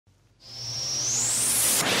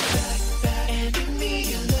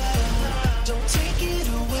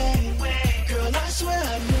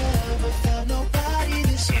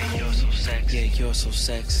think you're so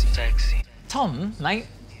sexy. Sexy. Tom, mate,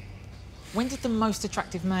 when did the most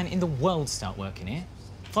attractive man in the world start working here?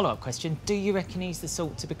 Follow-up question, do you reckon he's the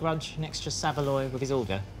sort to begrudge an extra Savaloy with his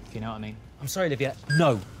order, if you know what I mean? I'm sorry, Olivia,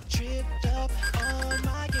 no.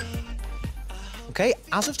 OK,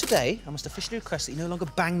 as of today, I must officially request that you no longer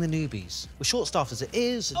bang the newbies. We're short-staffed as it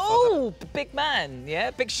is. Oh, big man,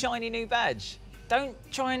 yeah? Big shiny new badge. Don't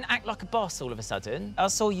try and act like a boss all of a sudden. I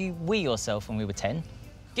saw you wee yourself when we were 10.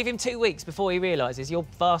 Give him 2 weeks before he realises you're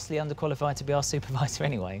vastly underqualified to be our supervisor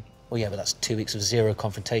anyway. Well, yeah, but that's 2 weeks of zero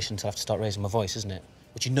confrontation until I have to start raising my voice, isn't it?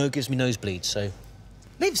 Which you know gives me nosebleeds, so...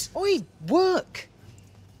 Livs, oi, work!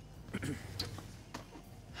 Did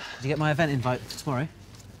you get my event invite for tomorrow?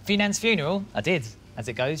 For your nan's funeral? I did, as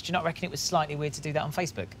it goes. Do you not reckon it was slightly weird to do that on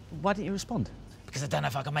Facebook? Why didn't you respond? Because I don't know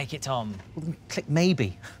if I can make it, Tom. Well, then click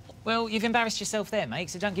maybe. Well, you've embarrassed yourself there, mate,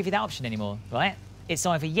 so don't give you that option anymore, right? It's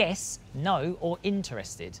either yes, no, or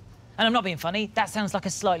interested. And I'm not being funny, that sounds like a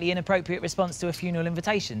slightly inappropriate response to a funeral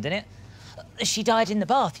invitation, didn't it? She died in the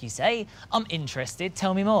bath, you say? I'm interested,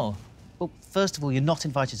 tell me more. Well, first of all, you're not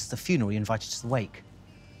invited to the funeral, you're invited to the wake.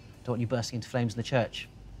 Don't want you bursting into flames in the church.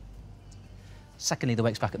 Secondly, the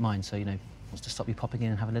wake's back at mine, so, you know, wants to stop you popping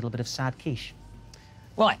in and have a little bit of sad quiche.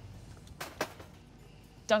 Right.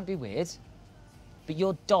 Don't be weird, but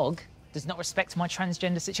your dog does not respect my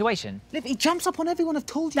transgender situation. Liv, he jumps up on everyone, I've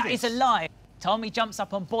told you That this. is a lie. Tom, he jumps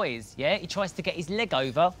up on boys, yeah? He tries to get his leg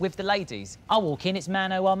over with the ladies. I walk in, it's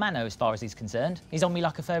mano a mano as far as he's concerned. He's on me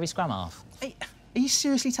like a furry scrum half. Hey, are you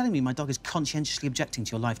seriously telling me my dog is conscientiously objecting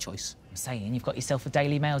to your life choice? I'm saying you've got yourself a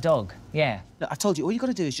Daily Mail dog, yeah. Look, I told you, all you've got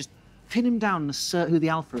to do is just pin him down and assert who the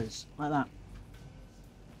alpha is, like that.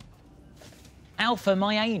 Alpha,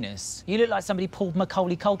 my anus. You look like somebody pulled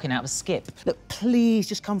Macaulay Culkin out of a skip. Look, please,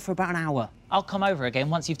 just come for about an hour. I'll come over again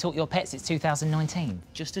once you've taught your pets it's 2019.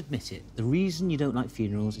 Just admit it. The reason you don't like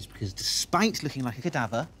funerals is because despite looking like a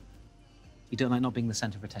cadaver, you don't like not being the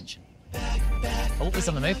centre of attention. Oh, he's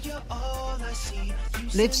on the move.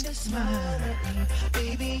 Livs.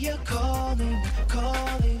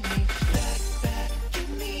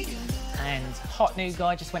 And hot new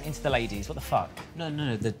guy just went into the ladies. What the fuck?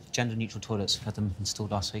 No, the gender-neutral toilets. Had them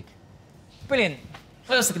installed last week. Brilliant.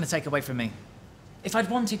 What else are they going to take away from me? If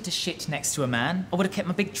I'd wanted to shit next to a man, I would have kept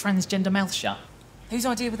my big transgender mouth shut. Whose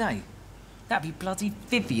idea were they? That'd be bloody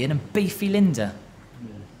Vivian and beefy Linda.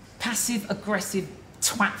 Yeah. Passive-aggressive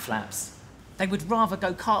twat flaps. They would rather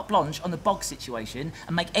go carte blanche on the bog situation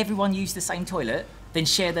and make everyone use the same toilet than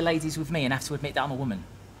share the ladies with me and have to admit that I'm a woman.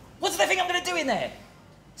 What do they think I'm going to do in there?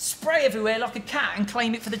 Spray everywhere like a cat and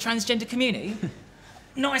claim it for the transgender community?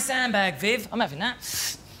 Nice handbag, Viv. I'm having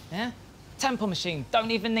that. Yeah? Tampon machine.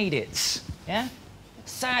 Don't even need it. Yeah?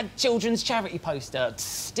 Sad children's charity poster.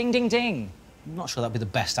 Ding, ding, ding. I'm not sure that'd be the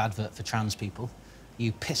best advert for trans people.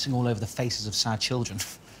 You pissing all over the faces of sad children.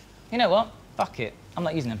 You know what? Fuck it. I'm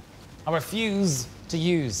not using them. I refuse to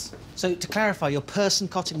use. So, to clarify, you're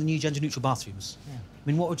person-cotting the new gender-neutral bathrooms? Yeah. I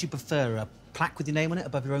mean, what would you prefer, a plaque with your name on it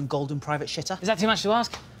above your own golden private shitter? Is that too much to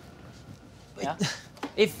ask? Yeah.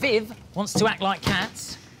 If Viv wants to act like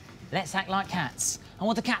cats, let's act like cats. And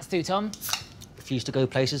what do cats do, Tom? Refuse to go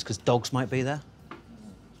places because dogs might be there.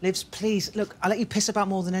 Livs, please, look, I let you piss about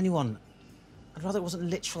more than anyone. I'd rather it wasn't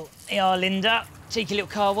literal. Here, Linda. Cheeky little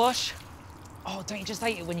car wash. Oh, don't you just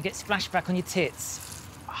hate it when you get splashed back on your tits?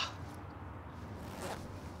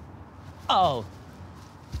 Oh.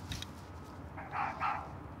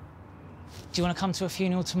 Do you want to come to a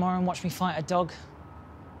funeral tomorrow and watch me fight a dog?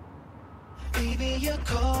 Baby, you're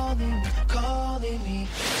calling me.